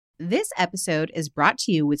This episode is brought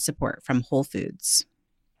to you with support from Whole Foods.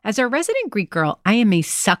 As a resident Greek girl, I am a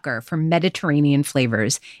sucker for Mediterranean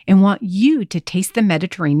flavors and want you to taste the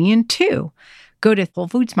Mediterranean too. Go to Whole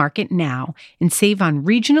Foods Market now and save on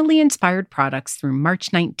regionally inspired products through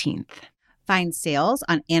March 19th. Find sales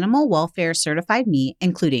on animal welfare certified meat,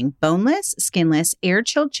 including boneless, skinless,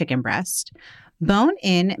 air-chilled chicken breast,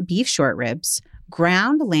 bone-in beef short ribs,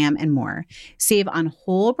 ground lamb, and more. Save on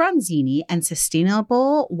whole bronzini and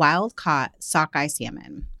sustainable wild-caught sockeye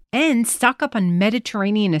salmon. And stock up on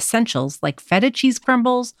Mediterranean essentials like feta cheese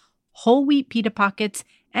crumbles, whole wheat pita pockets,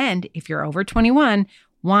 and, if you're over 21,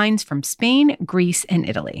 wines from Spain, Greece, and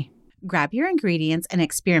Italy. Grab your ingredients and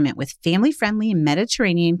experiment with family-friendly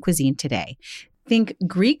Mediterranean cuisine today. Think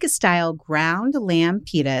Greek-style ground lamb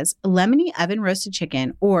pitas, lemony oven-roasted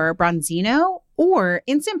chicken, or bronzino, or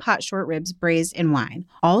instant pot short ribs braised in wine.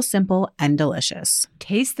 All simple and delicious.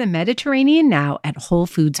 Taste the Mediterranean now at Whole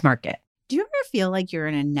Foods Market. Do you ever feel like you're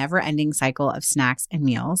in a never-ending cycle of snacks and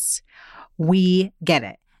meals? We get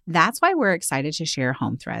it. That's why we're excited to share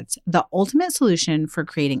Home Threads, the ultimate solution for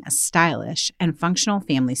creating a stylish and functional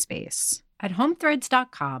family space. At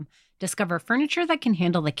homethreads.com, discover furniture that can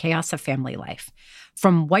handle the chaos of family life.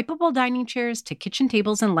 From wipeable dining chairs to kitchen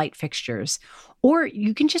tables and light fixtures. Or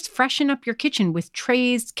you can just freshen up your kitchen with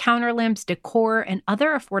trays, counter lamps, decor, and other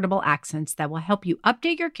affordable accents that will help you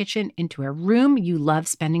update your kitchen into a room you love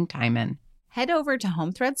spending time in. Head over to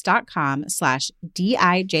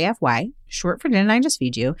homethreads.com/DIJFY, short for Didn't I Just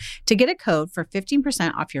Feed You, to get a code for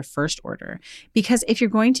 15% off your first order. Because if you're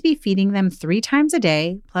going to be feeding them 3 times a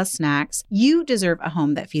day, plus snacks, you deserve a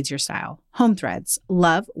home that feeds your style. Home Threads,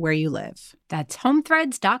 love where you live. That's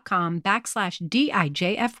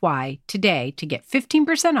homethreads.com/DIJFY today to get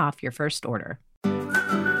 15% off your first order. You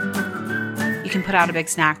can put out a big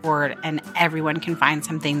snack board and everyone can find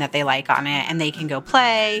something that they like on it and they can go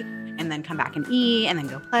play and then come back and eat and then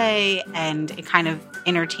go play, and it kind of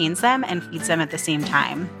entertains them and feeds them at the same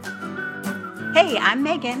time. Hey, I'm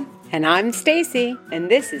Megan. And I'm Stacy, and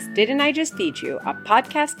this is Didn't I Just Feed You, a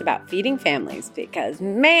podcast about feeding families because,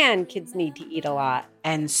 man, kids need to eat a lot.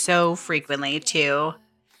 And so frequently, too.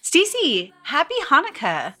 Stacy, happy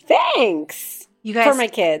Hanukkah. Thanks. You guys, for my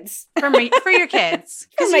kids. For your kids.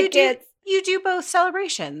 For my kids. You do both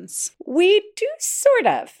celebrations. We do sort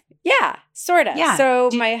of. Yeah, sort of. Yeah.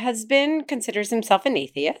 So my husband considers himself an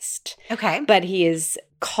atheist. Okay. But he is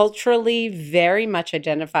culturally very much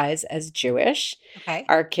identifies as Jewish. Okay.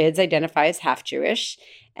 Our kids identify as half Jewish,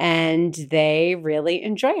 and they really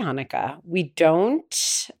enjoy Hanukkah. We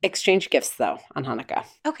don't exchange gifts, though, on Hanukkah.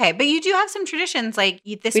 Okay, but you do have some traditions. Like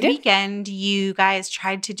this weekend, you guys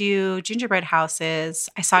tried to do gingerbread houses.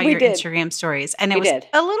 I saw your Instagram stories, and it was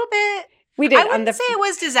a little bit... We did. I wouldn't say it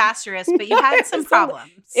was disastrous, but you had some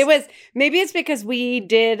problems. It was, maybe it's because we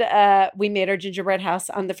made our gingerbread house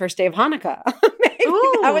on the first day of Hanukkah.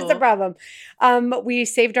 That was the problem. We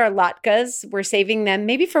saved our latkes. We're saving them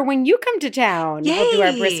maybe for when you come to town. Yay. We'll do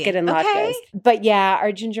our brisket and latkes. Okay. But yeah,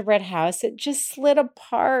 our gingerbread house, it just slid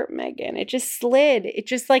apart, Megan. It just slid. It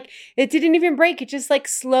just it didn't even break. It just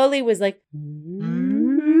slowly was and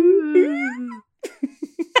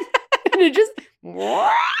it just...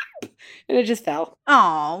 And it just fell.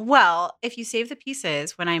 Oh, well, if you save the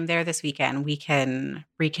pieces when I'm there this weekend, we can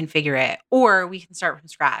reconfigure it, or we can start from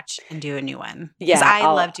scratch and do a new one. Yeah. Because I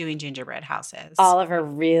love doing gingerbread houses. Oliver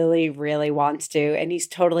really, really wants to, and he's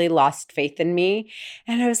totally lost faith in me.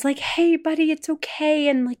 And I was like, hey, buddy, it's okay.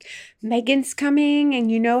 And Megan's coming, and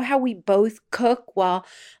you know how we both cook? Well,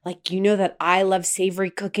 you know that I love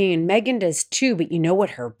savory cooking, and Megan does too, but you know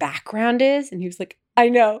what her background is? And he was like, I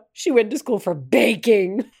know. She went to school for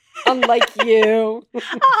baking. Unlike you.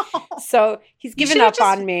 Oh, so he's given up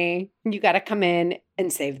on me. You got to come in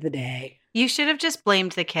and save the day. You should have just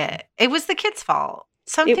blamed the kit. It was the kit's fault.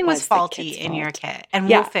 Something was faulty in your kit, and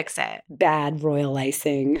we'll fix it. Bad royal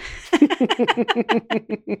icing.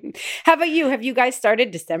 How about you? Have you guys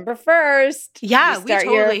started December 1st? Yeah, we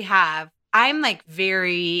totally have. I'm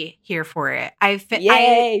very here for it.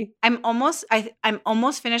 Yay! I'm almost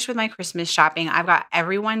finished with my Christmas shopping. I've got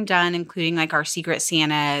everyone done, including our Secret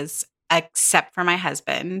Santas, except for my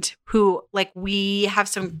husband, who we have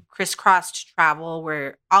some crisscrossed travel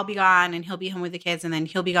where I'll be gone and he'll be home with the kids, and then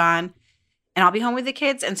he'll be gone and I'll be home with the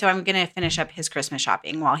kids. And so I'm going to finish up his Christmas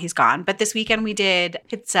shopping while he's gone. But this weekend we did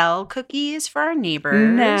Pitzel cookies for our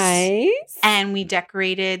neighbors. Nice. And we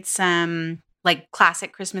decorated some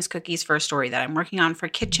classic Christmas cookies for a story that I'm working on for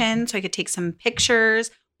kitchen, so I could take some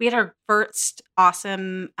pictures. We had our first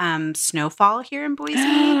awesome snowfall here in Boise,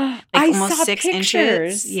 almost saw 6 pictures.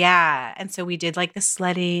 inches. Yeah, and so we did the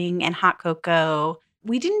sledding and hot cocoa.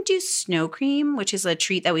 We didn't do snow cream, which is a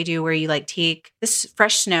treat that we do where you like take this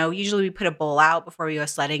fresh snow. Usually we put a bowl out before we go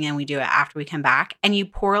sledding and we do it after we come back. And you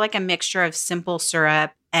pour like a mixture of simple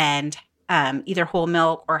syrup and either whole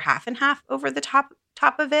milk or half and half over the top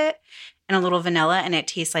of it and a little vanilla. And it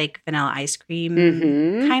tastes like vanilla ice cream,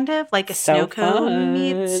 kind of like a snow cone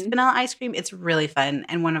meets vanilla ice cream. It's really fun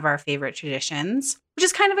and one of our favorite traditions, which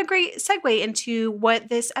is kind of a great segue into what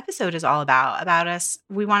this episode is all about us.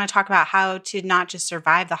 We want to talk about how to not just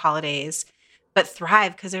survive the holidays, but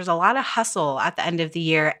thrive, because there's a lot of hustle at the end of the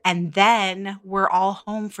year. And then we're all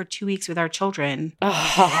home for 2 weeks with our children.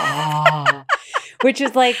 Which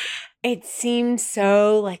is like, it seems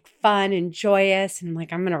so like fun and joyous. And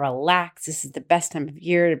like, I'm going to relax. This is the best time of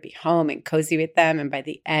year to be home and cozy with them. And by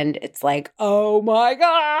the end, it's like, oh my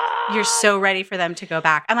God. You're so ready for them to go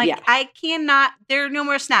back. I'm like, I cannot, there are no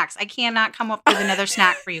more snacks. I cannot come up with another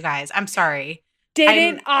snack for you guys. I'm sorry.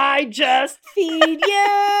 Didn't I just feed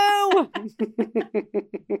you?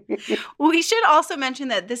 We should also mention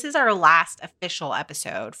that this is our last official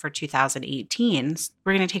episode for 2018.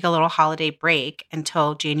 We're going to take a little holiday break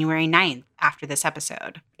until January 9th after this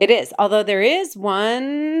episode. It is. Although there is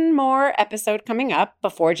one more episode coming up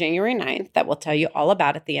before January 9th that we'll tell you all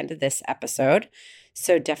about at the end of this episode.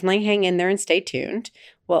 So definitely hang in there and stay tuned.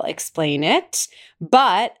 We'll explain it.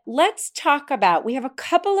 But let's talk about, we have a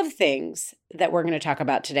couple of things that we're going to talk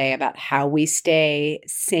about today about how we stay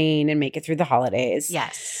sane and make it through the holidays.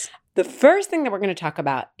 Yes. The first thing that we're going to talk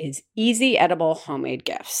about is easy, edible, homemade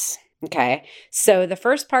gifts. Okay. So the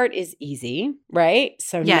first part is easy, right?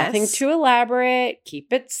 So nothing too elaborate.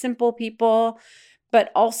 Keep it simple, people. But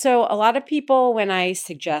also a lot of people, when I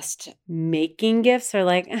suggest making gifts, are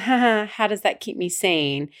like, how does that keep me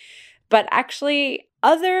sane? But actually,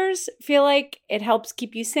 others feel like it helps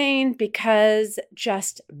keep you sane because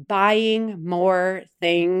just buying more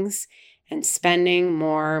things and spending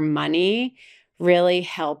more money really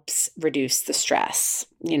helps reduce the stress,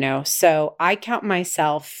 you know? So I count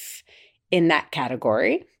myself in that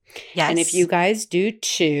category. Yes. And if you guys do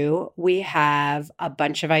too, we have a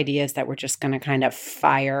bunch of ideas that we're just going to kind of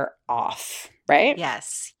fire off, right?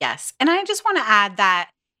 Yes. Yes. And I just want to add that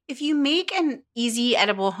if you make an easy,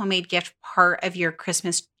 edible, homemade gift part of your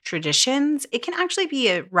Christmas traditions, it can actually be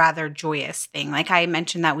a rather joyous thing. Like I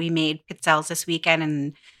mentioned that we made pizzelles this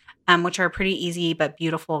weekend, and which are a pretty easy but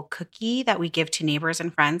beautiful cookie that we give to neighbors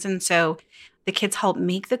and friends. And so the kids help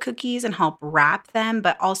make the cookies and help wrap them,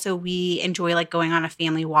 but also we enjoy like going on a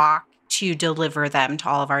family walk to deliver them to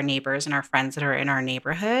all of our neighbors and our friends that are in our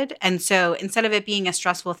neighborhood. And so instead of it being a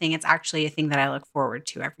stressful thing, it's actually a thing that I look forward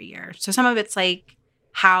to every year. So some of it's like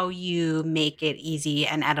how you make it easy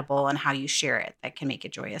and edible and how you share it that can make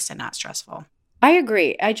it joyous and not stressful. I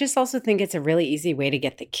agree. I just also think it's a really easy way to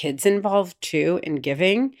get the kids involved too in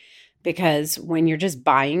giving, because when you're just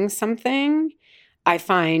buying something, I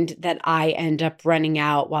find that I end up running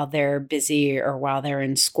out while they're busy or while they're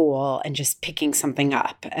in school and just picking something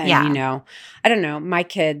up. And, you know, I don't know. My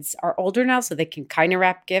kids are older now, so they can kind of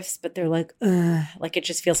wrap gifts, but they're like, ugh, like it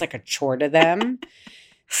just feels like a chore to them.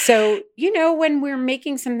 So, you know, when we're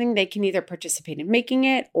making something, they can either participate in making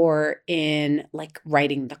it or in like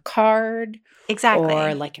writing the card. Exactly.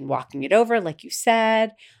 Or like in walking it over, like you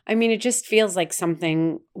said. I mean, it just feels like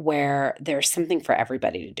something where there's something for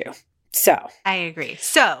everybody to do. So I agree.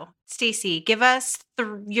 So, Stacey, give us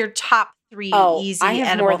your top 3 easy, I have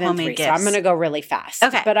edible, more than homemade 3, gifts. so I'm going to go really fast.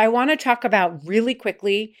 Okay. But I want to talk about really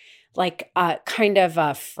quickly, like kind of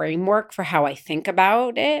a framework for how I think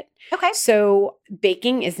about it. Okay. So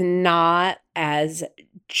baking is not as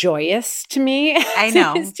joyous to me as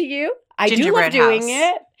it is to you. I do love doing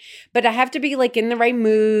it, but I have to be like in the right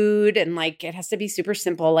mood and like it has to be super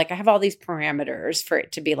simple. Like I have all these parameters for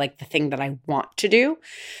it to be like the thing that I want to do.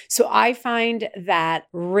 So I find that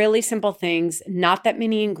really simple things, not that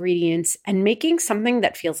many ingredients, and making something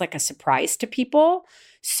that feels like a surprise to people.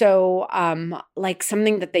 So like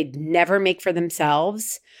something that they'd never make for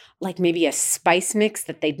themselves, like maybe a spice mix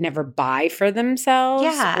that they'd never buy for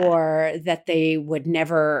themselves or that they would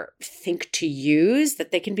never think to use,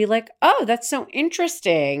 that they can be like, oh, that's so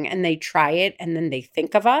interesting. And they try it and then they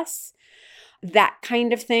think of us. That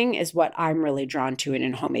kind of thing is what I'm really drawn to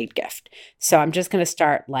in a homemade gift. So I'm just going to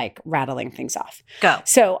start like rattling things off. Go.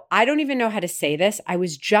 So I don't even know how to say this. I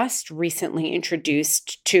was just recently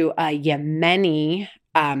introduced to a Yemeni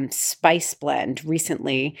spice blend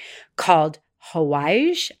recently called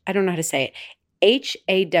Hawaij. I don't know how to say it.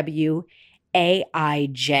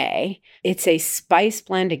 Hawaij. It's a spice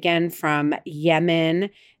blend again from Yemen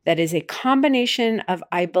that is a combination of,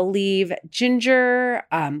 I believe, ginger,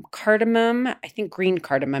 cardamom, I think green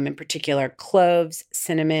cardamom in particular, cloves,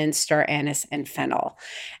 cinnamon, star anise, and fennel.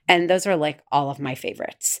 And those are like all of my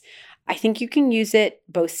favorites. I think you can use it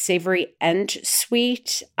both savory and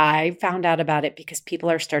sweet. I found out about it because people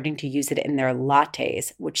are starting to use it in their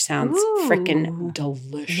lattes, which sounds freaking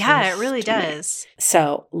delicious. Yeah, it really does.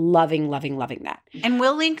 So loving that. And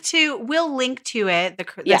we'll link to it,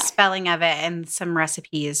 the spelling of it and some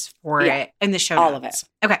recipes for it in the show notes. All of it.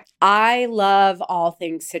 Okay. I love all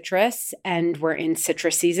things citrus, and we're in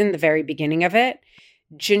citrus season, the very beginning of it.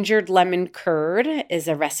 Gingered lemon curd is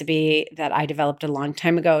a recipe that I developed a long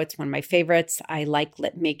time ago. It's one of my favorites. I like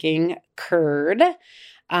making curd,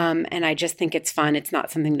 and I just think it's fun. It's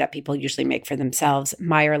not something that people usually make for themselves.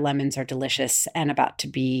 Meyer lemons are delicious and about to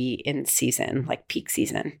be in season, like peak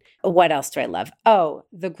season. What else do I love? Oh,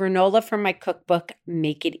 the granola from my cookbook,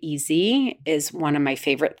 Make It Easy, is one of my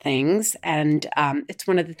favorite things, and it's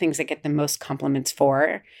one of the things I get the most compliments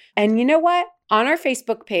for. And you know what? On our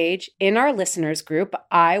Facebook page, in our listeners group,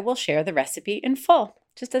 I will share the recipe in full,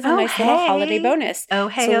 just as a nice little holiday bonus. So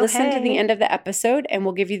listen to the end of the episode and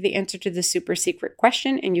we'll give you the answer to the super secret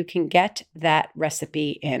question and you can get that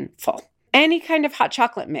recipe in full. Any kind of hot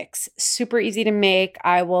chocolate mix, super easy to make.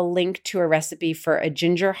 I will link to a recipe for a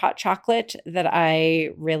ginger hot chocolate that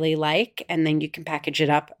I really like, and then you can package it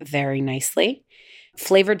up very nicely.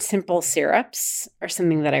 Flavored simple syrups are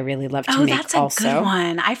something that I really love to make also. Oh, that's a good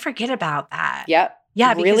one. I forget about that. Yep.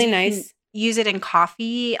 Yeah, really nice. Use it in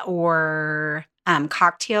coffee or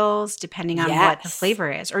cocktails, depending on what the flavor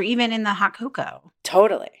is, or even in the hot cocoa.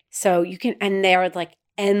 Totally. So you can, and there are like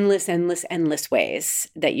endless ways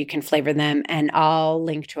that you can flavor them. And I'll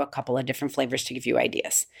link to a couple of different flavors to give you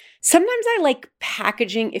ideas. Sometimes I like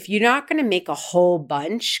packaging, if you're not going to make a whole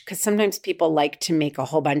bunch, because sometimes people like to make a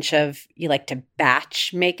whole bunch of, you like to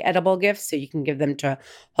batch make edible gifts. So you can give them to a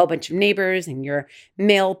whole bunch of neighbors and your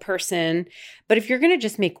mail person. But if you're going to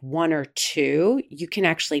just make one or two, you can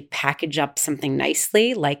actually package up something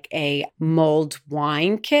nicely, like a mulled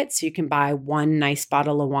wine kit. So you can buy one nice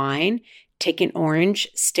bottle of wine, take an orange,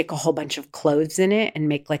 stick a whole bunch of cloves in it and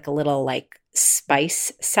make like a little like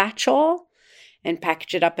spice satchel and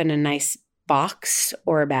package it up in a nice box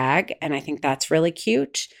or a bag. And I think that's really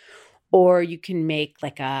cute. Or you can make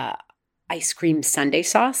like a ice cream sundae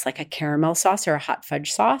sauce, like a caramel sauce or a hot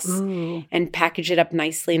fudge sauce, and package it up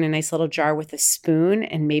nicely in a nice little jar with a spoon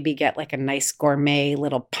and maybe get like a nice gourmet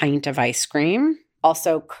little pint of ice cream.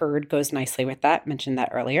 Also, curd goes nicely with that. Mentioned that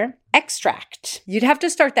earlier. Extract. You'd have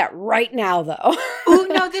to start that right now, though. Oh,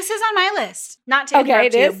 no, this is on my list. Not to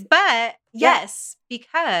interrupt you, but yes,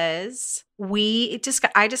 because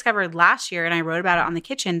I discovered last year, and I wrote about it on the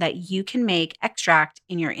kitchen, that you can make extract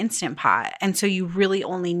in your Instant Pot. And so you really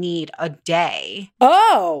only need a day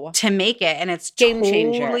to make it. And it's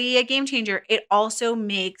totally a game changer. It also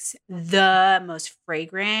makes the most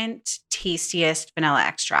fragrant, tastiest vanilla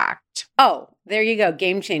extract. Oh, there you go.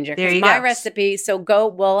 Game changer. There you my go. recipe. So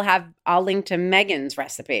I'll link to Megan's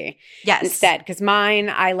recipe instead. Because mine,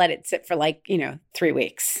 I let it sit for 3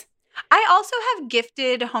 weeks. I also have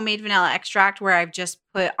gifted homemade vanilla extract where I've just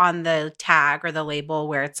put on the tag or the label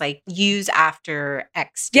where it's like use after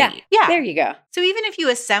X date. Yeah. There you go. So even if you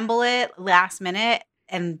assemble it last minute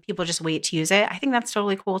and people just wait to use it, I think that's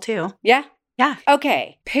totally cool too. Yeah. Yeah.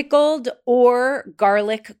 Okay. Pickled or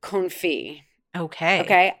garlic confit.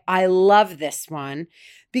 Okay. I love this one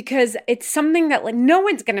because it's something that like no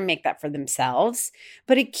one's going to make that for themselves,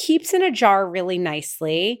 but it keeps in a jar really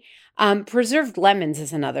nicely. Preserved lemons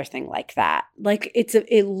is another thing like that. Like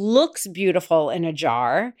it looks beautiful in a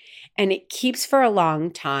jar and it keeps for a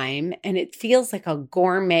long time and it feels like a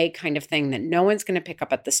gourmet kind of thing that no one's going to pick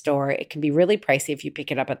up at the store. It can be really pricey if you pick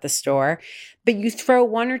it up at the store, but you throw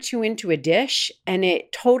one or two into a dish and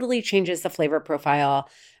it totally changes the flavor profile.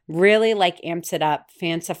 Really amps it up,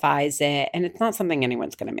 fancifies it, and it's not something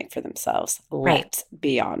anyone's going to make for themselves. Right. Let's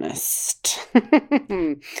be honest.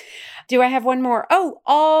 Do I have one more? Oh,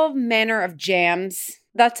 all manner of jams.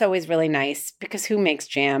 That's always really nice because who makes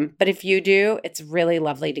jam? But if you do, it's really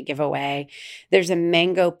lovely to give away. There's a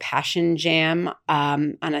mango passion jam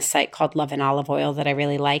on a site called Love and Olive Oil that I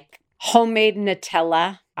really like. Homemade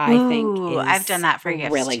Nutella. I think I've done that for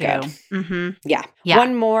gifts really too. Good. Mm-hmm. Yeah.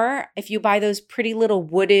 One more. If you buy those pretty little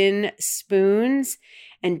wooden spoons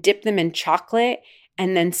and dip them in chocolate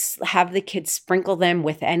and then have the kids sprinkle them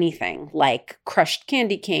with anything like crushed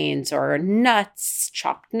candy canes or nuts,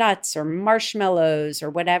 chopped nuts or marshmallows or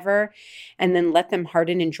whatever, and then let them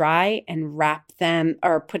harden and dry and wrap them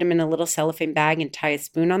or put them in a little cellophane bag and tie a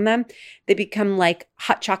spoon on them, they become like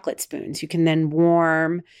hot chocolate spoons. You can then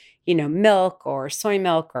warm milk or soy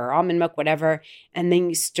milk or almond milk, whatever. And then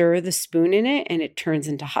you stir the spoon in it and it turns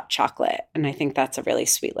into hot chocolate. And I think that's a really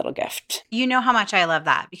sweet little gift. You know how much I love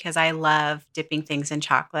that because I love dipping things in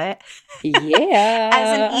chocolate. Yeah.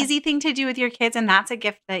 As an easy thing to do with your kids. And that's a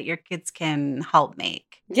gift that your kids can help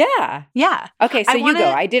make. Yeah. Yeah. Okay, so you go.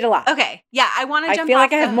 I did a lot. Okay. Yeah. I want to jump I feel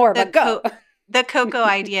like I have more, but go. The cocoa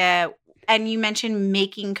idea. And you mentioned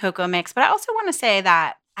making cocoa mix, but I also want to say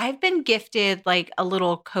that I've been gifted like a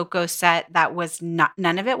little cocoa set that was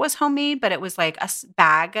none of it was homemade, but it was like a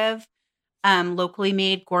bag of locally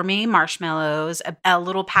made gourmet marshmallows, a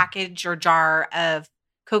little package or jar of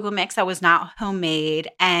cocoa mix that was not homemade,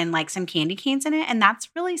 and like some candy canes in it. And that's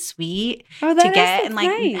really sweet to get and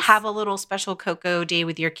like have a little special cocoa day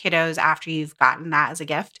with your kiddos after you've gotten that as a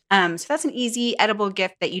gift. So that's an easy edible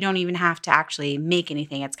gift that you don't even have to actually make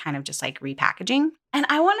anything. It's kind of just like repackaging. And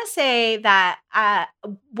I want to say that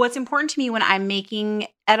what's important to me when I'm making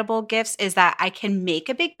edible gifts is that I can make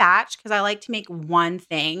a big batch because I like to make one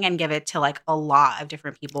thing and give it to like a lot of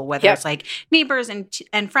different people, whether it's like neighbors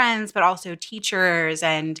and friends, but also teachers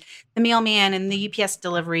and the mailman and the UPS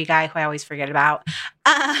delivery guy who I always forget about.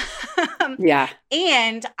 Yeah.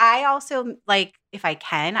 And I also like, if I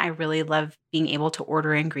can, I really love being able to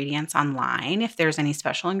order ingredients online if there's any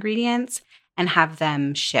special ingredients and have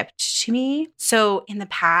them shipped to me. So in the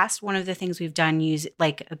past, one of the things we've done use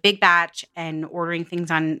like a big batch and ordering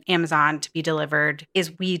things on Amazon to be delivered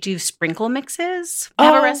is we do sprinkle mixes. I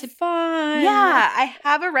have a recipe. Fun. Yeah, I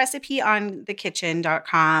have a recipe on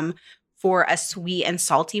thekitchen.com for a sweet and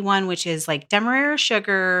salty one, which is like demerara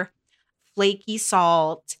sugar, flaky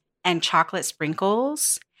salt, and chocolate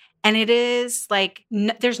sprinkles. And it is like,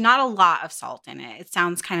 there's not a lot of salt in it. It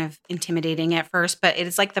sounds kind of intimidating at first, but it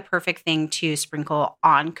is like the perfect thing to sprinkle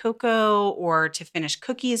on cocoa or to finish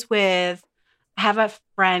cookies with. I have a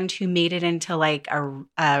friend who made it into like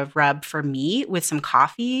a rub for meat with some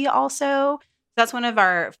coffee also. That's one of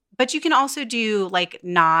our, but you can also do like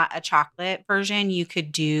not a chocolate version. You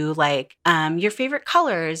could do like your favorite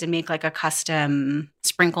colors and make like a custom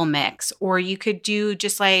sprinkle mix, or you could do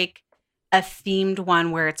just like a themed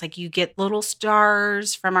one where it's like you get little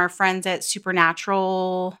stars from our friends at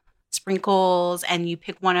Supernatural Sprinkles and you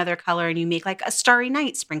pick one other color and you make like a Starry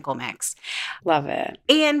Night sprinkle mix. Love it.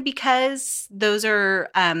 And because those are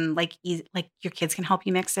like easy, like your kids can help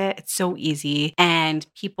you mix it. It's so easy and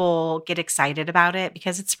people get excited about it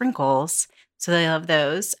because it's sprinkles. So they love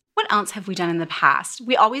those. What else have we done in the past?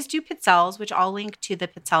 We always do pizzelles, which I'll link to the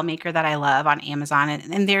pizzelle maker that I love on Amazon.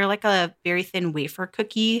 And they're like a very thin wafer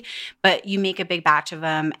cookie, but you make a big batch of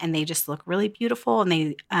them and they just look really beautiful and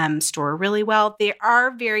they store really well. They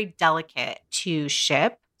are very delicate to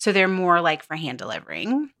ship. So they're more like for hand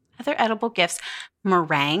delivering. Other edible gifts,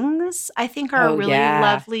 meringues, I think are a really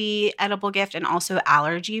lovely edible gift and also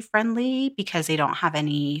allergy friendly because they don't have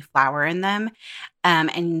any flour in them.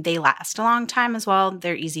 And they last a long time as well.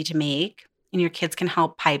 They're easy to make and your kids can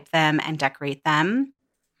help pipe them and decorate them.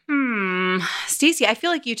 Stacey, I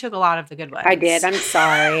feel like you took a lot of the good ones. I did. I'm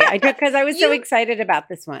sorry. I did because I was so excited about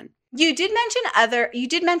this one. You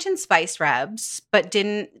did mention spice rubs, but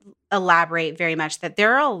didn't elaborate very much that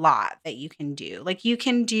there are a lot that you can do. Like you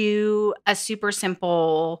can do a super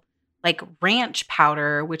simple like ranch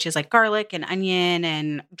powder, which is like garlic and onion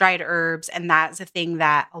and dried herbs. And that's a thing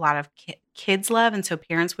that a lot of kids love. And so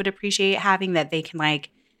parents would appreciate having that they can like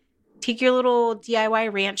take your little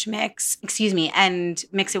DIY ranch mix, and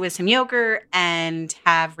mix it with some yogurt and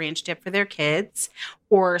have ranch dip for their kids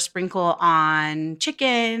or sprinkle on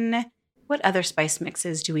chicken. What other spice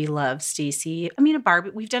mixes do we love, Stacey? I mean,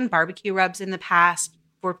 we've done barbecue rubs in the past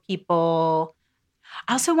for people.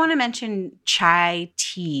 I also want to mention chai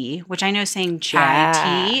tea, which I know saying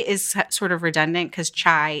chai tea is sort of redundant because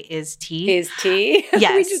chai is tea. Is tea?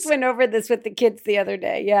 Yes. We just went over this with the kids the other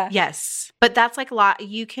day. Yeah. Yes. But that's like a lot.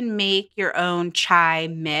 You can make your own chai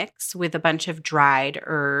mix with a bunch of dried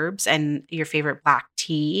herbs and your favorite black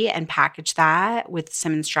tea and package that with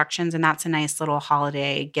some instructions. And that's a nice little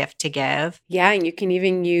holiday gift to give. Yeah. And you can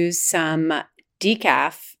even use some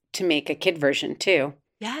decaf to make a kid version too.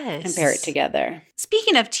 Yes. And pair it together.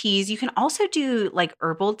 Speaking of teas, you can also do like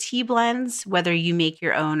herbal tea blends, whether you make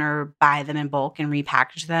your own or buy them in bulk and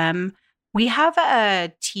repackage them. We have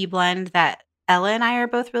a tea blend that Ella and I are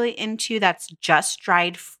both really into that's just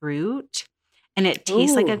dried fruit. And it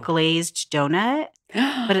tastes like a glazed donut,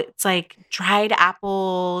 but it's like dried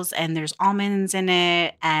apples and there's almonds in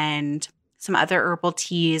it and some other herbal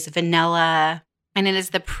teas, vanilla. And it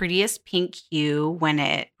is the prettiest pink hue when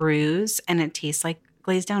it brews and it tastes like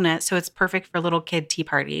glazed donut. So it's perfect for little kid tea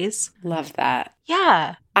parties. Love that.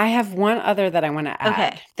 Yeah. I have one other that I want to add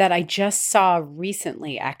Okay. that I just saw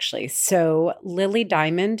recently, actually. So Lily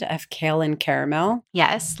Diamond of Kale and Caramel.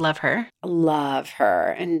 Yes. Love her. Love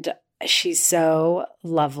her. And she's so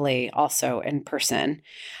lovely also in person.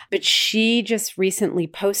 But she just recently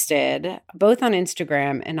posted, both on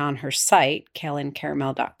Instagram and on her site,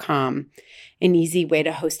 kaleandcaramel.com, an easy way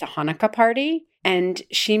to host a Hanukkah party. And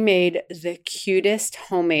she made the cutest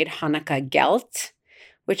homemade Hanukkah gelt,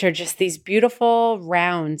 which are just these beautiful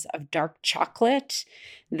rounds of dark chocolate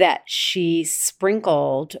that she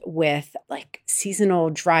sprinkled with like seasonal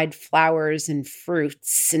dried flowers and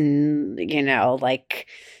fruits and, like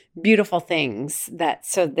beautiful things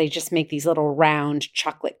so they just make these little round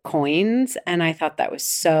chocolate coins. And I thought that was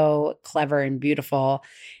so clever and beautiful.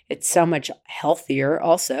 It's so much healthier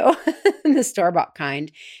also than the store-bought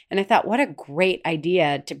kind. And I thought, what a great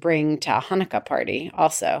idea to bring to a Hanukkah party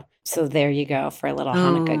also. So there you go for a little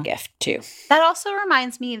Hanukkah gift too. That also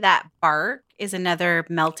reminds me that bark is another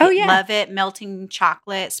melting. Oh, yeah. Love it. Melting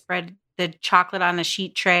chocolate. Spread the chocolate on a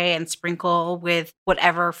sheet tray and sprinkle with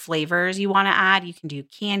whatever flavors you want to add. You can do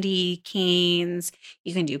candy canes.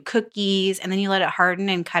 You can do cookies. And then you let it harden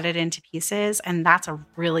and cut it into pieces. And that's a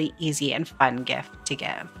really easy and fun gift to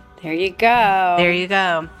give. There you go. There you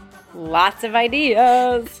go. Lots of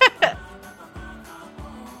ideas.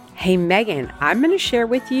 Hey, Megan, I'm going to share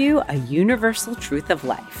with you a universal truth of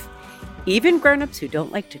life. Even grown-ups who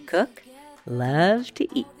don't like to cook love to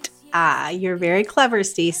eat. Ah, you're very clever,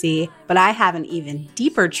 Stacey, but I have an even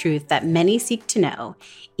deeper truth that many seek to know.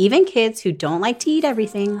 Even kids who don't like to eat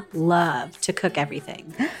everything love to cook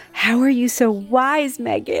everything. How are you so wise,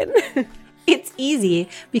 Megan? It's easy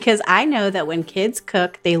because I know that when kids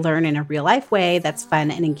cook, they learn in a real-life way that's fun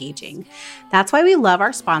and engaging. That's why we love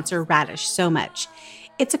our sponsor, Radish, so much.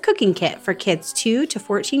 It's a cooking kit for kids 2 to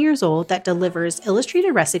 14 years old that delivers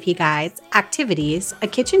illustrated recipe guides, activities, a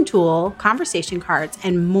kitchen tool, conversation cards,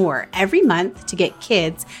 and more every month to get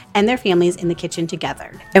kids and their families in the kitchen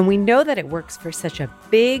together. And we know that it works for such a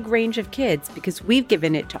big range of kids because we've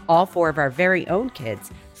given it to all 4 of our very own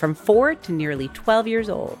kids, from 4 to nearly 12 years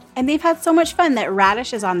old. And they've had so much fun that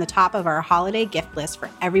Radish is on the top of our holiday gift list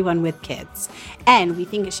for everyone with kids. And we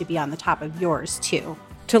think it should be on the top of yours, too.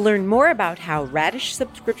 To learn more about how Radish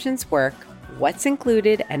subscriptions work, what's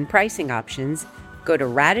included, and pricing options, go to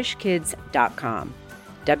radishkids.com.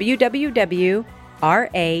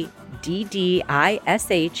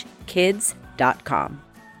 www.radishkids.com.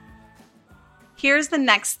 Here's the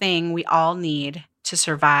next thing we all need to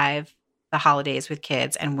survive the holidays with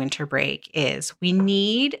kids and winter break is we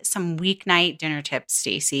need some weeknight dinner tips,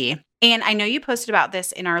 Stacey. And I know you posted about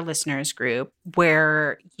this in our listeners group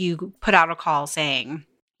where you put out a call saying,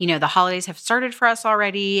 the holidays have started for us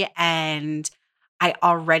already, and I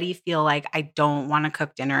already feel like I don't want to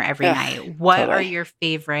cook dinner every night. What are your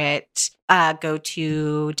favorite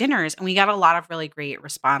go-to dinners? And we got a lot of really great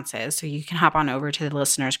responses. So you can hop on over to the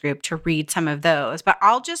listeners group to read some of those. But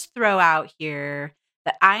I'll just throw out here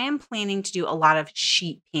that I am planning to do a lot of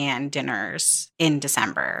sheet pan dinners in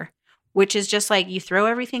December, which is just like you throw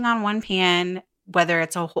everything on one pan, whether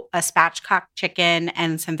it's a spatchcock chicken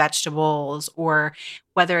and some vegetables, or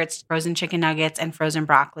whether it's frozen chicken nuggets and frozen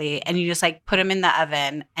broccoli, and you just like put them in the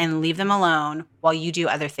oven and leave them alone while you do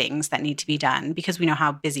other things that need to be done because we know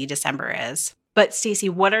how busy December is. But Stacey,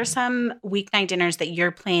 what are some weeknight dinners that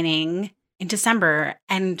you're planning in December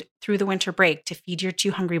and through the winter break to feed your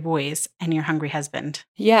 2 hungry boys and your hungry husband?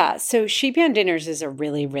 Yeah, so sheet pan dinners is a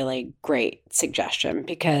really, really great suggestion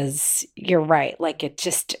because you're right. Like it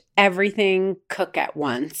just everything cook at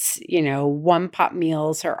once. One pot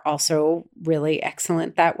meals are also really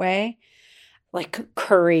excellent that way. Like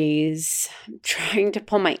curries. I'm trying to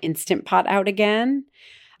pull my Instant Pot out again.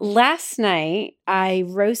 Last night, I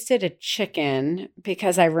roasted a chicken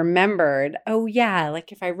because I remembered,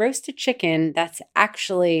 like if I roast a chicken, that's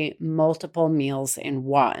actually multiple meals in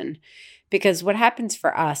one. Because what happens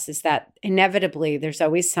for us is that inevitably there's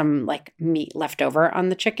always some like meat left over on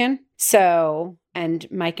the chicken. So, and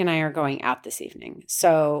Mike and I are going out this evening.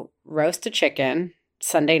 So roast a chicken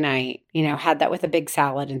Sunday night, had that with a big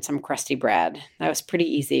salad and some crusty bread. That was pretty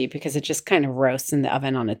easy because it just kind of roasts in the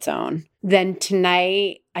oven on its own. Then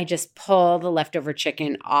tonight, I just pull the leftover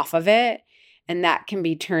chicken off of it, and that can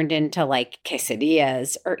be turned into like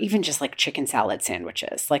quesadillas or even just like chicken salad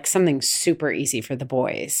sandwiches, like something super easy for the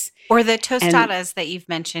boys. Or the tostadas that you've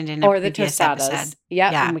mentioned in a previous episode.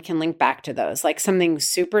 Yeah, and we can link back to those, like something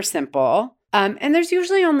super simple. And there's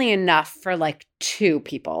usually only enough for like 2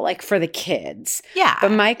 people, like for the kids. Yeah.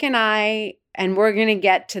 But Mike and I And we're going to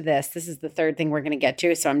get to this. This is the third thing we're going to get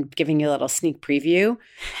to. So I'm giving you a little sneak preview.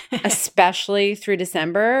 Especially through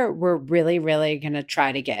December, we're really, really going to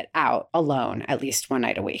try to get out alone at least one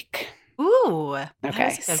night a week. Ooh.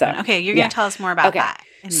 Okay. Okay. You're going to tell us more about that.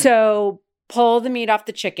 So pull the meat off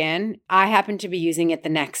the chicken. I happen to be using it the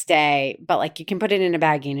next day, but like you can put it in a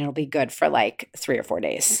baggie and it'll be good for like 3 or 4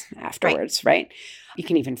 days afterwards, right? You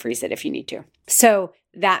can even freeze it if you need to. So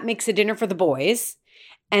that makes a dinner for the boys.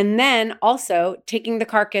 And then also taking the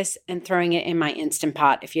carcass and throwing it in my Instant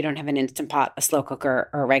Pot. If you don't have an Instant Pot, a slow cooker,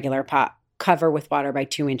 or a regular pot, cover with water by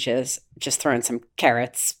 2 inches. Just throw in some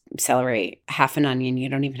carrots, celery, half an onion. You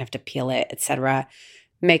don't even have to peel it, etc.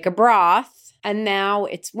 Make a broth. And now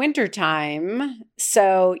it's wintertime.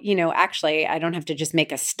 So, actually, I don't have to just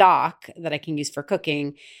make a stock that I can use for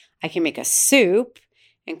cooking. I can make a soup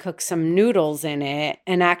and cook some noodles in it.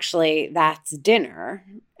 And actually, that's dinner.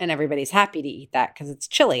 And everybody's happy to eat that because it's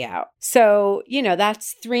chilly out. So,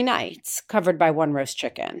 that's 3 nights covered by 1 roast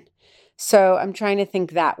chicken. So I'm trying to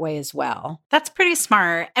think that way as well. That's pretty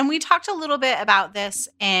smart. And we talked a little bit about this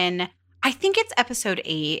in, I think it's episode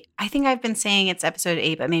 8. I think I've been saying it's episode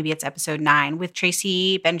 8, but maybe it's episode 9 with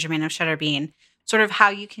Tracy Benjamin of Cheddar Bean. Sort of how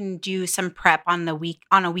you can do some prep on a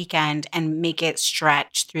weekend and make it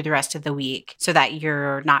stretch through the rest of the week so that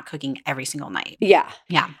you're not cooking every single night. Yeah.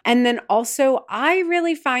 Yeah. And then also I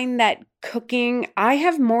really find that cooking, I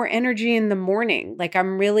have more energy in the morning. Like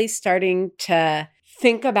I'm really starting to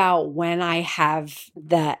think about when I have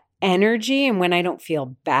the energy and when I don't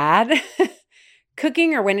feel bad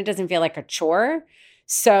cooking or when it doesn't feel like a chore.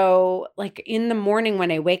 So like in the morning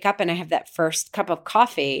when I wake up and I have that first cup of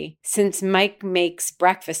coffee, since Mike makes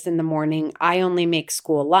breakfast in the morning, I only make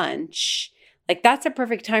school lunch. Like that's a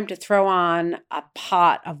perfect time to throw on a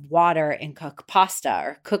pot of water and cook pasta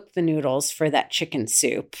or cook the noodles for that chicken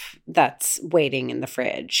soup that's waiting in the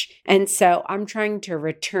fridge. And so I'm trying to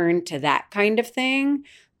return to that kind of thing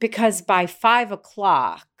because by 5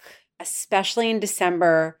 o'clock, especially in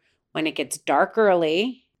December when it gets dark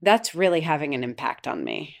early, that's really having an impact on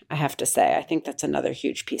me, I have to say. I think that's another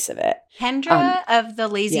huge piece of it. Kendra of the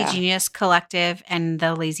Lazy Genius Collective and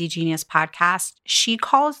the Lazy Genius podcast, she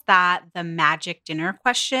calls that the magic dinner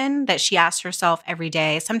question that she asks herself every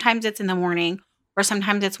day. Sometimes it's in the morning or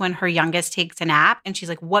sometimes it's when her youngest takes a nap. And she's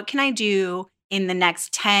like, what can I do in the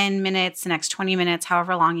next 10 minutes, the next 20 minutes,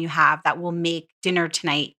 however long you have, that will make dinner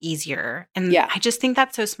tonight easier? And I just think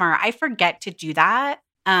that's so smart. I forget to do that.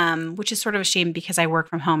 Which is sort of a shame because I work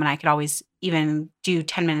from home and I could always even do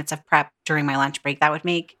 10 minutes of prep during my lunch break. That would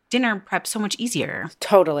make dinner prep so much easier.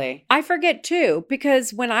 Totally. I forget too,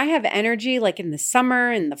 because when I have energy, like in the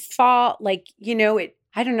summer and the fall, like,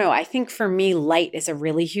 I don't know. I think for me, light is a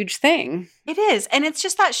really huge thing. It is. And it's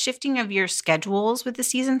just that shifting of your schedules with the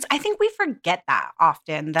seasons. I think we forget that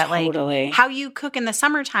often, that like how you cook in the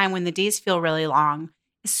summertime when the days feel really long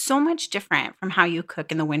is so much different from how you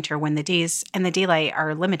cook in the winter when the days and the daylight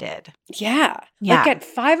are limited. Yeah. Like at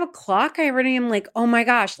 5 o'clock, I already am like, oh my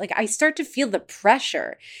gosh, like I start to feel the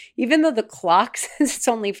pressure. Even though the clock says it's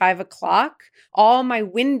only 5 o'clock, all my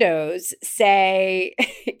windows say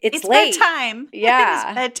it's late. Bedtime. Yeah.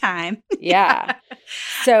 It's bedtime. Yeah.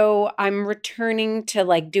 So I'm returning to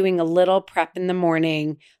like doing a little prep in the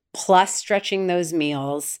morning, plus stretching those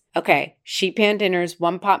meals. Okay, sheet pan dinners,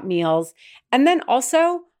 1-pot meals. And then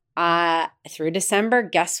also through December,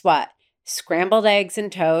 guess what? Scrambled eggs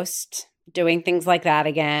and toast, doing things like that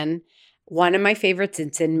again. One of my favorites,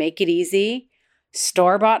 it's in Make It Easy,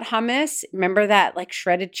 store-bought hummus. Remember that like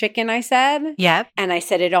shredded chicken I said? Yep. And I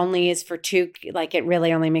said it only is for 2, like it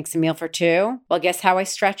really only makes a meal for 2. Well, guess how I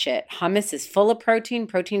stretch it? Hummus is full of protein.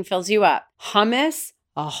 Protein fills you up. Hummus,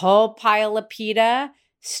 a whole pile of pita,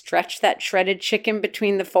 stretch that shredded chicken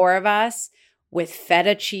between the 4 of us with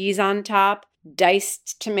feta cheese on top,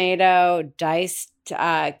 diced tomato, diced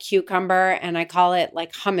cucumber, and I call it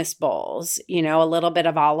like hummus bowls, a little bit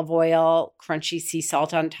of olive oil, crunchy sea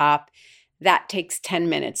salt on top. That takes 10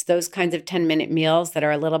 minutes. Those kinds of 10-minute meals that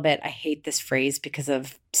are a little bit, I hate this phrase because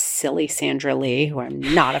of silly Sandra Lee, who I'm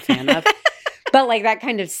not a fan of, but like that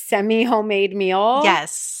kind of semi-homemade meal.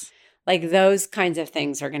 Yes. Like those kinds of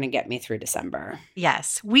things are going to get me through December.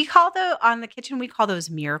 Yes. We call on the kitchen, we call those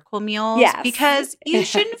miracle meals. Yes. Because you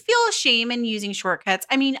shouldn't feel shame in using shortcuts.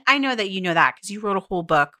 I mean, I know that you know that because you wrote a whole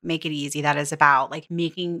book, Make It Easy, that is about like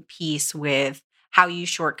making peace with how you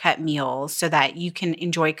shortcut meals so that you can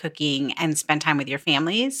enjoy cooking and spend time with your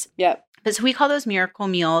families. Yep. But so we call those miracle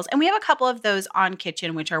meals. And we have a couple of those on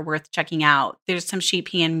Kitchen, which are worth checking out. There's some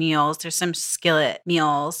sheet pan meals. There's some skillet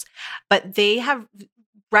meals. But they have...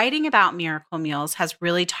 Writing about miracle meals has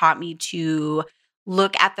really taught me to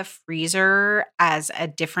look at the freezer as a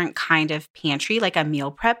different kind of pantry, like a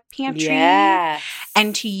meal prep pantry. Yes.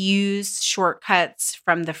 And to use shortcuts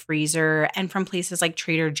from the freezer and from places like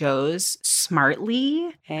Trader Joe's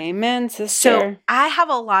smartly. Amen, sister. So I have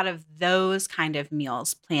a lot of those kind of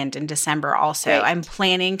meals planned in December also. Great. I'm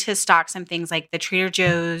planning to stock some things like the Trader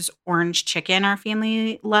Joe's orange chicken our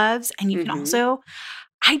family loves. And you can also,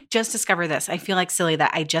 I just discovered this. I feel like silly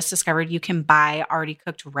that I just discovered you can buy already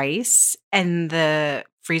cooked rice in the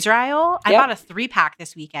freezer aisle. I bought a 3-pack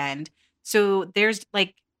this weekend. So there's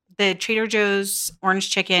like the Trader Joe's orange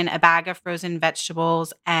chicken, a bag of frozen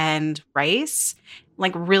vegetables, and rice.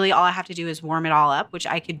 Like really all I have to do is warm it all up, which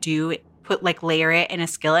I could do, layer it in a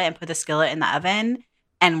skillet and put the skillet in the oven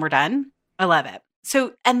and we're done. I love it.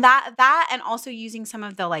 So, and that and also using some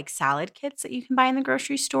of the like salad kits that you can buy in the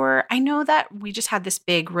grocery store. I know that we just had this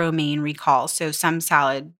big romaine recall. So some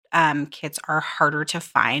salad kits are harder to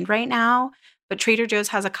find right now, but Trader Joe's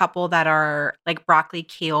has a couple that are like broccoli,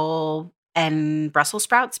 kale, and Brussels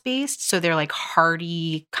sprouts based. So they're like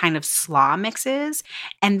hearty kind of slaw mixes.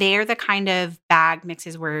 And they're the kind of bag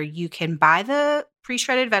mixes where you can buy the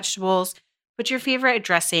pre-shredded vegetables, put your favorite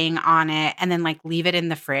dressing on it, and then like leave it in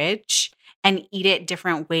the fridge and eat it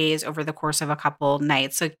different ways over the course of a couple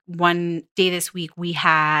nights. So one day this week we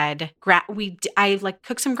had, I like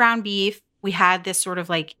cooked some ground beef. We had this sort of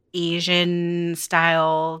like Asian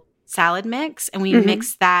style salad mix and we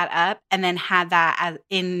mixed that up and then had that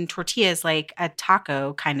in tortillas, like a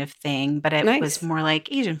taco kind of thing, but it was more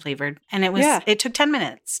like Asian flavored. And it was, it took 10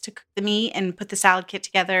 minutes to cook the meat and put the salad kit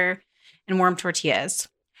together and warm tortillas.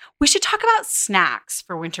 We should talk about snacks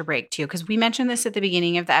for winter break too, because we mentioned this at the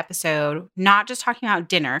beginning of the episode, not just talking about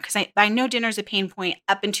dinner, because I know dinner is a pain point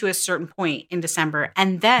up into a certain point in December.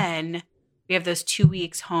 And then we have those 2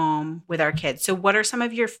 weeks home with our kids. So what are some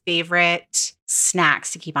of your favorite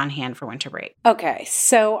snacks to keep on hand for winter break? Okay,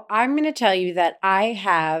 so I'm going to tell you that I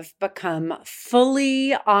have become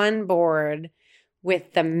fully on board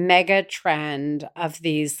with the mega trend of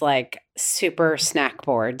these like super snack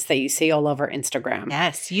boards that you see all over Instagram.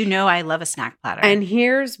 Yes, you know I love a snack platter. And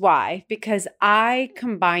here's why. Because I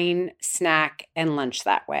combine snack and lunch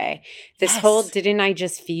that way. This whole didn't I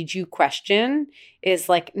just feed you question is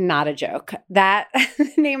like not a joke. That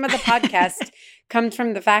the name of the podcast comes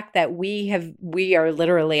from the fact that we are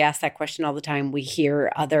literally asked that question all the time. We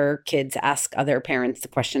hear other kids ask other parents the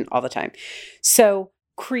question all the time. So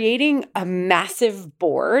creating a massive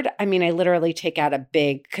board. I mean, I literally take out a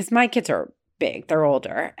big, because my kids are big, they're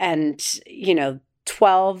older. And,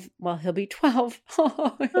 12, well, he'll be 12.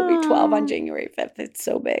 He'll be 12 on January 5th. It's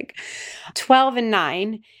so big. 12 and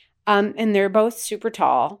 9. And they're both super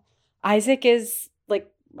tall. Isaac is like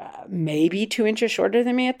maybe 2 inches shorter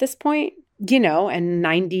than me at this point, and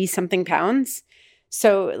 90 something pounds.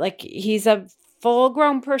 So like he's a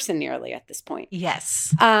full-grown person nearly at this point.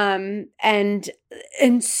 Yes. And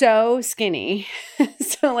so skinny.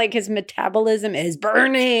 So like his metabolism is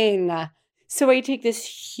burning. So I take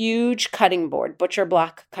this huge cutting board, butcher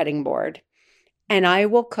block cutting board, and I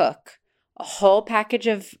will cook a whole package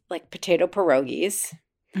of like potato pierogies.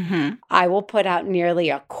 I will put out nearly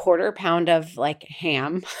a 1/4 pound of like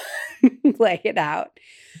ham, lay it out,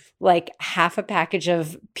 like half a package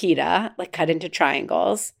of pita, like cut into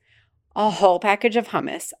triangles, a whole package of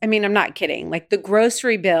hummus. I mean, I'm not kidding. Like the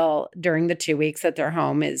grocery bill during the 2 weeks that they're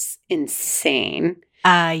home is insane.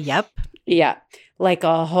 Yep. Yeah. Like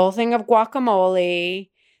a whole thing of guacamole,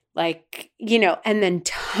 like, and then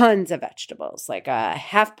tons of vegetables, like a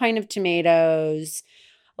half pint of tomatoes,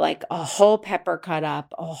 like a whole pepper cut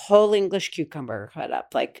up, a whole English cucumber cut up,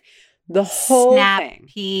 like the whole thing.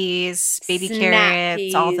 Peas, baby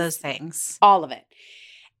carrots, all those things. All of it.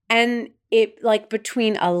 And it like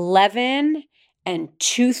between 11 and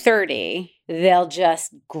 2:30, they'll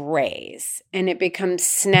just graze and it becomes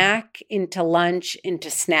snack into lunch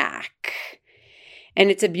into snack. And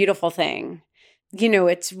it's a beautiful thing.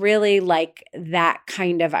 It's really like that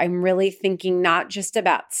kind of, I'm really thinking not just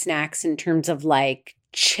about snacks in terms of like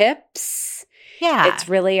chips. Yeah. It's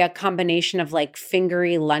really a combination of like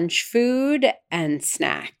fingery lunch food and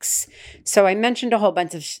snacks. So I mentioned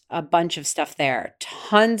a bunch of stuff there.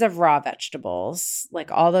 Tons of raw vegetables, like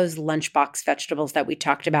all those lunchbox vegetables that we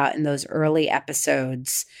talked about in those early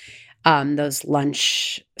episodes, those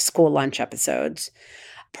school lunch episodes.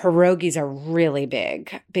 Pierogies are really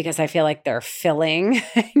big because I feel like they're filling. You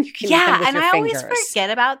can eat them with and your I fingers. always forget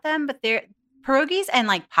about them, but they're pierogies and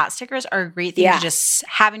like pot stickers are a great thing to just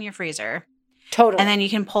have in your freezer. Totally. And then you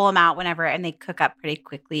can pull them out whenever, and they cook up pretty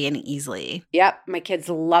quickly and easily. Yep. My kids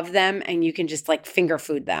love them, and you can just like finger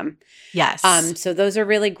food them. Yes. So those are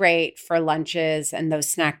really great for lunches and those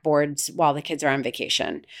snack boards while the kids are on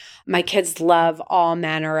vacation. My kids love all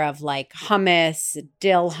manner of like hummus,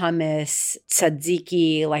 dill hummus,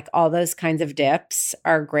 tzatziki, like all those kinds of dips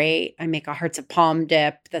are great. I make a hearts of palm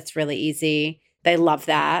dip that's really easy. They love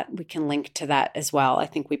that. We can link to that as well. I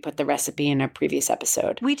think we put the recipe in a previous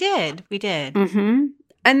episode. We did. Mm-hmm.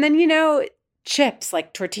 And then, chips,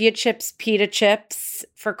 like tortilla chips, pita chips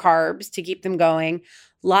for carbs to keep them going.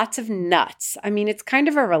 Lots of nuts. I mean, it's kind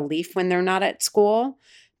of a relief when they're not at school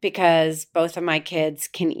because both of my kids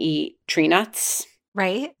can eat tree nuts.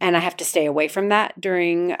 Right. And I have to stay away from that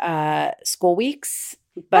during school weeks.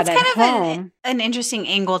 But that's at kind home, of an interesting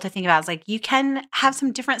angle to think about. It's like you can have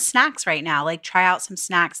some different snacks right now. Like try out some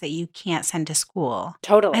snacks that you can't send to school.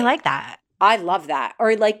 totally. I like that. I love that.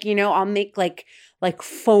 Or like, I'll make like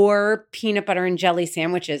 4 peanut butter and jelly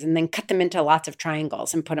sandwiches and then cut them into lots of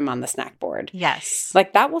triangles and put them on the snack board. Yes.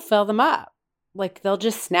 Like that will fill them up. Like they'll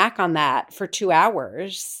just snack on that for 2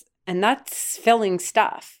 hours. And that's filling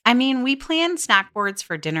stuff. I mean, we plan snack boards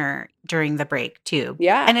for dinner during the break too.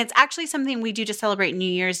 Yeah. And it's actually something we do to celebrate New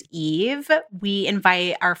Year's Eve. We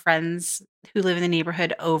invite our friends who live in the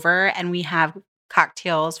neighborhood over, and we have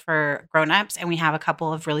cocktails for grown-ups, and we have a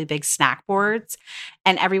couple of really big snack boards,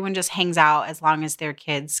 and everyone just hangs out as long as their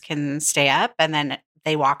kids can stay up, and then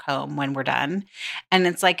they walk home when we're done. And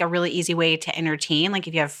it's like a really easy way to entertain. Like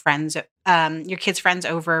if you have friends, your kids' friends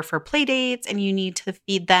over for play dates and you need to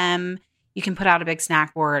feed them, you can put out a big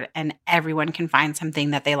snack board and everyone can find something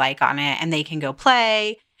that they like on it, and they can go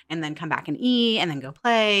play and then come back and eat and then go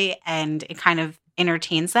play. And it kind of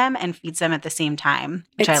entertains them and feeds them at the same time,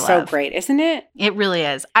 which I love. It's so great, isn't it? It really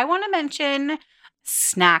is. I want to mention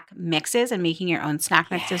snack mixes and making your own snack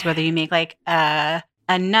mixes, whether you make like a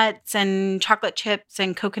nuts and chocolate chips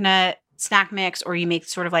and coconut snack mix, or you make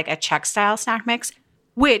sort of like a Czech style snack mix,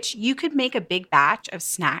 which you could make a big batch of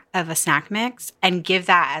a snack mix and give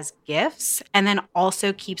that as gifts, and then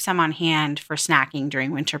also keep some on hand for snacking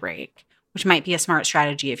during winter break, which might be a smart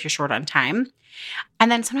strategy if you're short on time.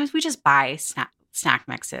 And then sometimes we just buy snack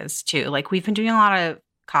mixes too. Like we've been doing a lot of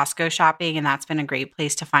Costco shopping, and that's been a great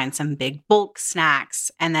place to find some big bulk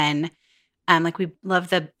snacks. And then like we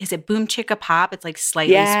love is it Boom Chicka Pop? It's like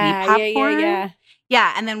slightly sweet popcorn.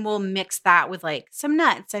 Yeah. And then we'll mix that with like some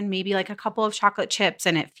nuts and maybe like a couple of chocolate chips,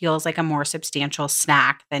 and it feels like a more substantial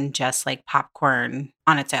snack than just like popcorn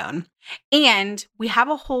on its own. And we have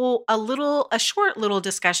a short little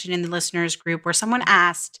discussion in the listeners group where someone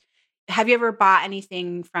asked, have you ever bought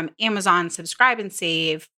anything from Amazon Subscribe and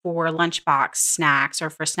Save for lunchbox snacks or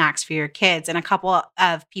for snacks for your kids? And a couple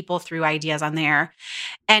of people threw ideas on there.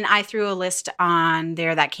 And I threw a list on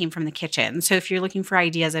there that came from the kitchen. So if you're looking for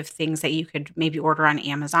ideas of things that you could maybe order on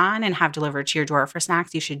Amazon and have delivered to your door for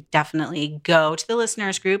snacks, you should definitely go to the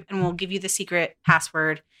listeners group, and we'll give you the secret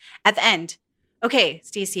password at the end. Okay,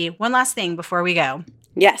 Stacey, one last thing before we go.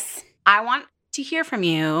 Yes. I want to hear from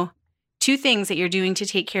you. 2 things that you're doing to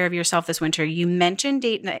take care of yourself this winter. You mentioned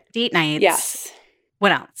date nights. Yes.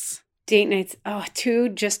 What else? Date nights. Oh,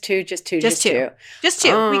 just two. Just two.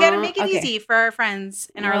 We got to make it easy for our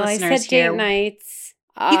friends and our listeners. I said date nights.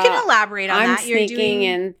 You can elaborate on that. You're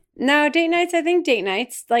doing no date nights. I think date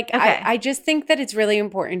nights. Like okay. I just think that it's really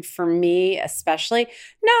important for me, especially.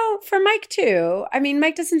 No, for Mike too. I mean,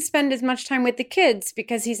 Mike doesn't spend as much time with the kids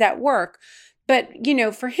because he's at work, but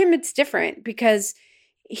for him it's different because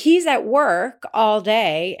he's at work all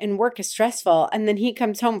day and work is stressful. And then he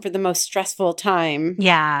comes home for the most stressful time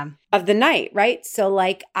of the night, right? So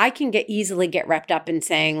like I can easily get wrapped up in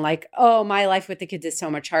saying like, oh, my life with the kids is so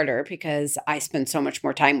much harder because I spend so much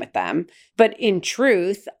more time with them. But in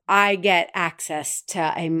truth, I get access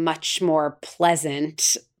to a much more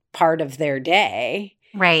pleasant part of their day.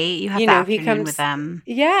 Right. You have the afternoon with them.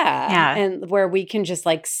 Yeah. And where we can just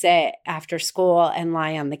like sit after school and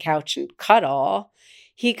lie on the couch and cuddle.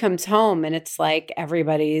 He comes home and it's like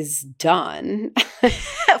everybody's done.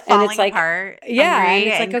 Falling it's like, apart. Yeah. And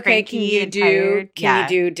it's like, okay, can you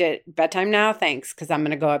do bedtime now? Thanks. Because I'm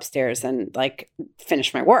going to go upstairs and like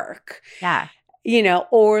finish my work. Yeah.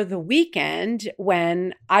 Or the weekend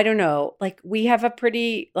when, I don't know, like we have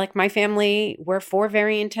like my family, we're 4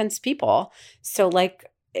 very intense people. So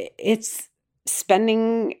like it's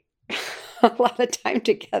spending a lot of time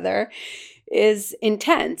together is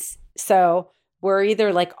intense. So we're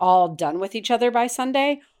either like all done with each other by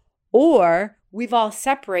Sunday, or we've all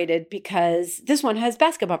separated because this one has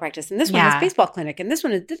basketball practice and this one has baseball clinic and this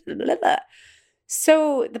one is blah, blah, blah.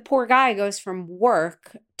 So the poor guy goes from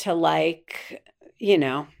work to like,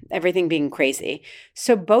 everything being crazy.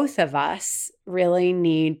 So both of us really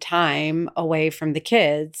need time away from the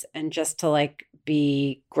kids and just to like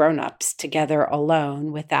be grown-ups together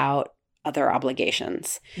alone without other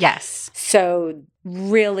obligations. Yes. So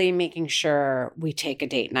really making sure we take a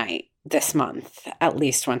date night this month, at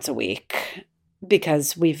least once a week,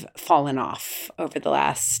 because we've fallen off over the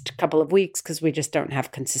last couple of weeks because we just don't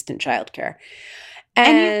have consistent childcare.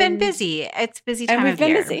 And you've been busy. It's busy time of year. And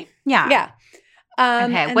we've been busy. Yeah. Yeah.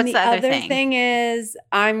 Okay, what's the other thing? thing is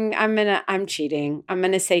I'm cheating. I'm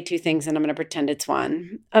gonna say two things and I'm gonna pretend it's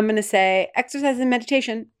one. I'm gonna say exercise and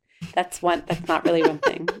meditation. That's one. That's not really one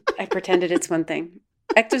thing. I pretended it's one thing.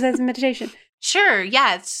 Exercise and meditation. Sure.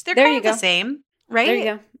 Yeah. They're There kind you of go. the same, right? There you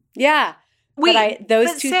go. Yeah. Wait,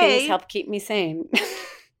 those but two say things help keep me sane.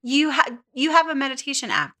 You have a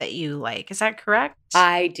meditation app that you like. Is that correct?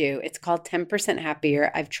 I do. It's called 10%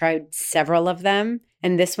 Happier. I've tried several of them,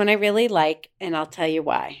 and this one I really like, and I'll tell you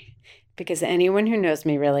why. Because anyone who knows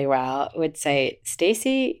me really well would say,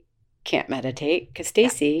 Stacy can't meditate because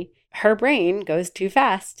Stacy, her brain goes too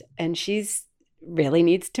fast, and she's really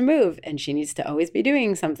needs to move, and she needs to always be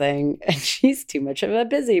doing something, and she's too much of a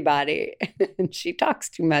busybody, and she talks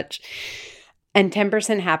too much. And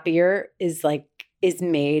 10% Happier is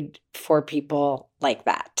made for people like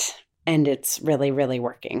that. And it's really, really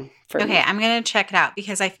working for me. Okay, I'm going to check it out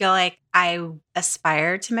because I feel like I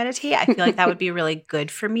aspire to meditate. I feel like that would be really good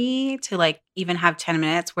for me to like even have 10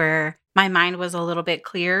 minutes where my mind was a little bit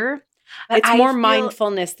clearer. But It's more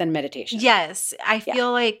mindfulness than meditation. Yes. I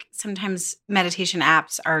feel like sometimes meditation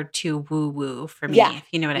apps are too woo-woo for me, Yeah. if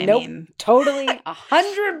you know what I Nope. mean. Totally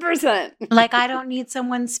 100%. Like I don't need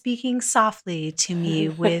someone speaking softly to me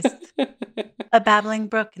with a babbling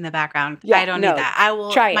brook in the background. Yeah, I don't no. need that. I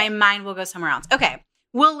will Try it. My mind will go somewhere else. Okay.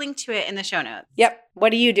 We'll link to it in the show notes. Yep.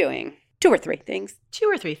 What are you doing? 2 or 3 things. 2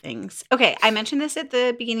 or 3 things. Okay, I mentioned this at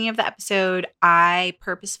the beginning of the episode. I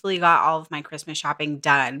purposefully got all of my Christmas shopping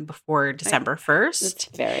done before December 1st. That's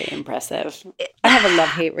very impressive. I have a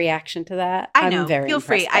love-hate reaction to that. I know. I'm very feel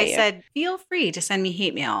free. impressed by I you. said, feel free to send me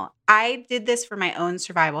hate mail. I did this for my own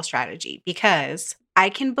survival strategy because I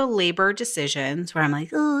can belabor decisions where I'm like,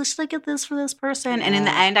 oh, should I get this for this person? And in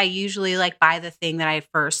the Yeah. end, I usually like buy the thing that I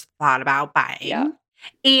first thought about buying. Yeah.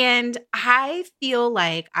 And I feel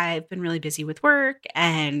like I've been really busy with work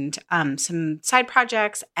and some side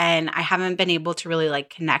projects, and I haven't been able to really like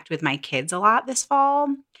connect with my kids a lot this fall.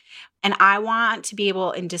 And I want to be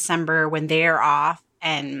able in December when they're off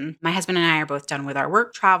and my husband and I are both done with our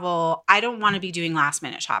work travel, I don't want to be doing last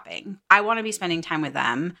minute shopping. I want to be spending time with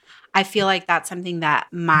them. I feel like that's something that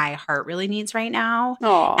my heart really needs right now.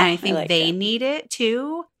 Aw, And I think like they that. need it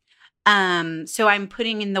too. So I'm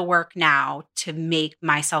putting in the work now to make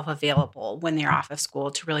myself available when they're off of school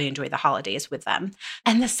to really enjoy the holidays with them.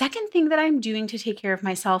 And the second thing that I'm doing to take care of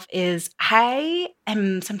myself is I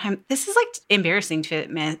am sometimes, this is like embarrassing to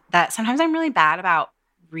admit that sometimes I'm really bad about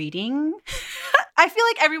reading. I feel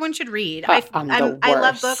like everyone should read. I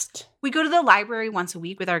love books. We go to the library once a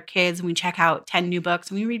week with our kids and we check out 10 new books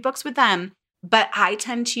and we read books with them. But I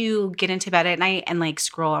tend to get into bed at night and like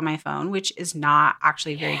scroll on my phone, which is not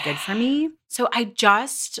actually very good for me. So I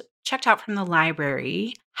just checked out from the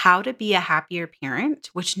library How to Be a Happier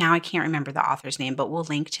Parent, which now I can't remember the author's name, but we'll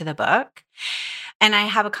link to the book. And I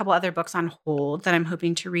have a couple other books on hold that I'm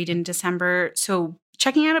hoping to read in December. So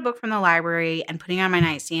checking out a book from the library and putting it on my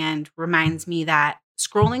nightstand reminds me that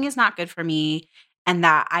scrolling is not good for me and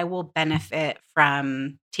that I will benefit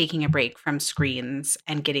from taking a break from screens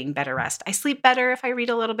and getting better rest. I sleep better if I read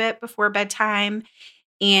a little bit before bedtime.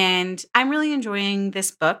 And I'm really enjoying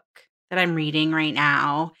this book that I'm reading right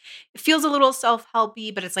now. It feels a little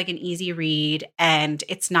self-helpy, but it's like an easy read. And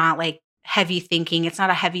it's not like heavy thinking. It's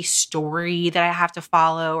not a heavy story that I have to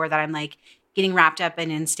follow or that I'm like getting wrapped up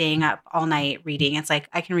in and staying up all night reading. It's like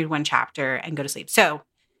I can read one chapter and go to sleep. So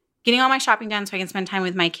getting all my shopping done so I can spend time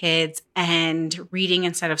with my kids and reading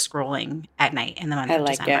instead of scrolling at night in the month of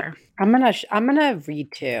December. It. I'm gonna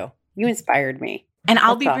read too. You inspired me. And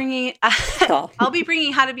I'll That's be all. bringing I'll be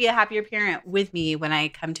bringing How to Be a Happier Parent with me when I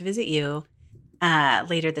come to visit you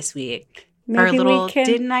later this week. For a little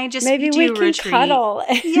Didn't I Just maybe Feed we You can retreat. cuddle.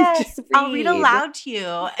 And Yes, just I'll read aloud to you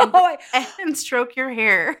and, and stroke your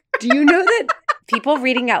hair. Do you know that people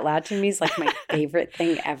reading out loud to me is like my favorite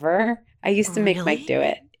thing ever? I used to make Really? Mike do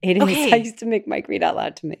it. It is. Okay. I used to make Mike read out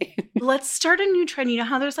loud to me. Let's start a new trend. You know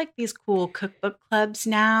how there's like these cool cookbook clubs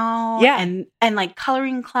now? Yeah. And like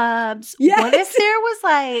coloring clubs. Yes. What if there was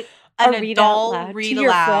like A an read out adult loud to read your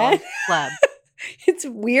aloud friend? club? It's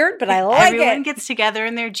weird, but I like Everyone it. gets together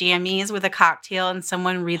in their jammies with a cocktail and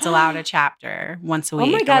someone reads aloud a chapter once a week.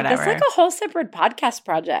 Oh my God, or whatever. that's like a whole separate podcast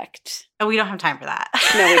project. Oh, we don't have time for that.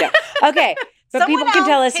 No, we don't. Okay. But Someone people can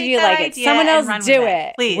tell else us if take you that like it. idea Someone and else run do with it,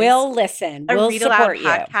 it. please. We'll listen. A We'll read aloud support you.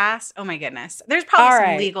 podcast. Oh my goodness. There's probably All some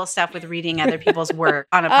right. legal stuff with reading other people's work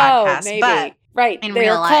on a podcast. Oh, maybe. But Right. in They're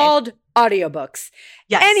real life. called audiobooks.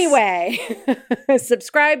 yes. Anyway,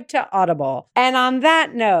 subscribe to Audible. And on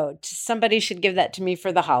that note, somebody should give that to me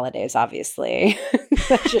for the holidays, obviously.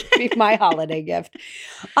 That should be my holiday gift.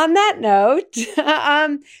 On that note,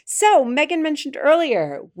 so Megan mentioned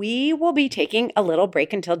earlier, we will be taking a little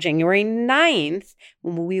break until January 9th,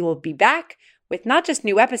 when we will be back with not just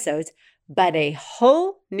new episodes, but a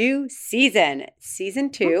whole new season, season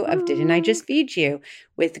 2 of Didn't I Just Feed You,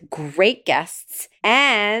 with great guests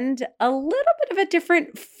and a little bit of a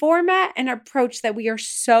different format and approach that we are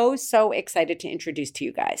so excited to introduce to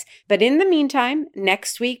you guys. But in the meantime,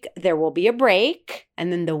 next week, there will be a break.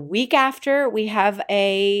 And then the week after, we have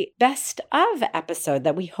a best of episode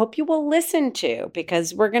that we hope you will listen to,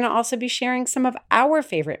 because we're going to also be sharing some of our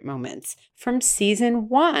favorite moments from season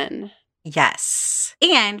 1. Yes.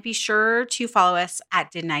 And be sure to follow us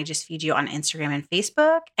at Didn't I Just Feed You on Instagram and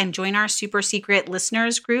Facebook, and join our super secret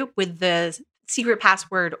listeners group with the secret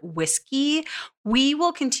password whiskey. We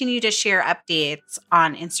will continue to share updates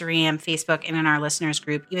on Instagram, Facebook, and in our listeners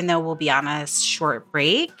group, even though we'll be on a short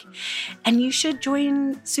break. And you should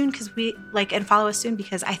join soon and follow us soon,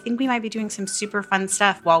 because I think we might be doing some super fun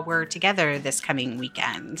stuff while we're together this coming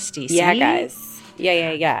weekend. Stacey? Yeah, guys.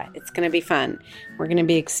 Yeah. It's going to be fun. We're going to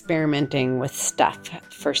be experimenting with stuff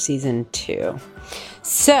for season 2.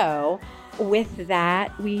 So with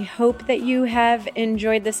that, we hope that you have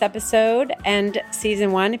enjoyed this episode and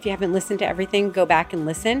season 1. If you haven't listened to everything, go back and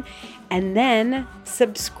listen. And then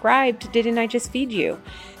subscribe to Didn't I Just Feed You,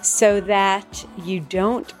 so that you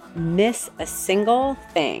don't miss a single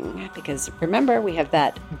thing. Because remember, we have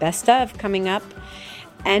that best of coming up.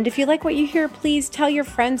 And if you like what you hear, please tell your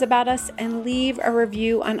friends about us and leave a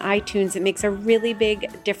review on iTunes. It makes a really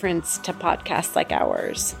big difference to podcasts like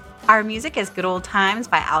ours. Our music is Good Old Times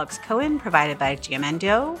by Alex Cohen, provided by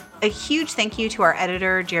Giamendo. A huge thank you to our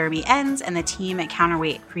editor, Jeremy Enns, and the team at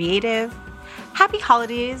Counterweight Creative. Happy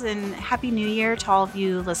holidays and Happy New Year to all of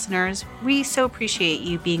you listeners. We so appreciate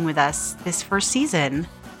you being with us this first season.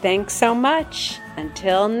 Thanks so much.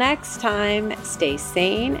 Until next time, stay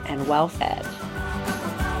sane and well fed.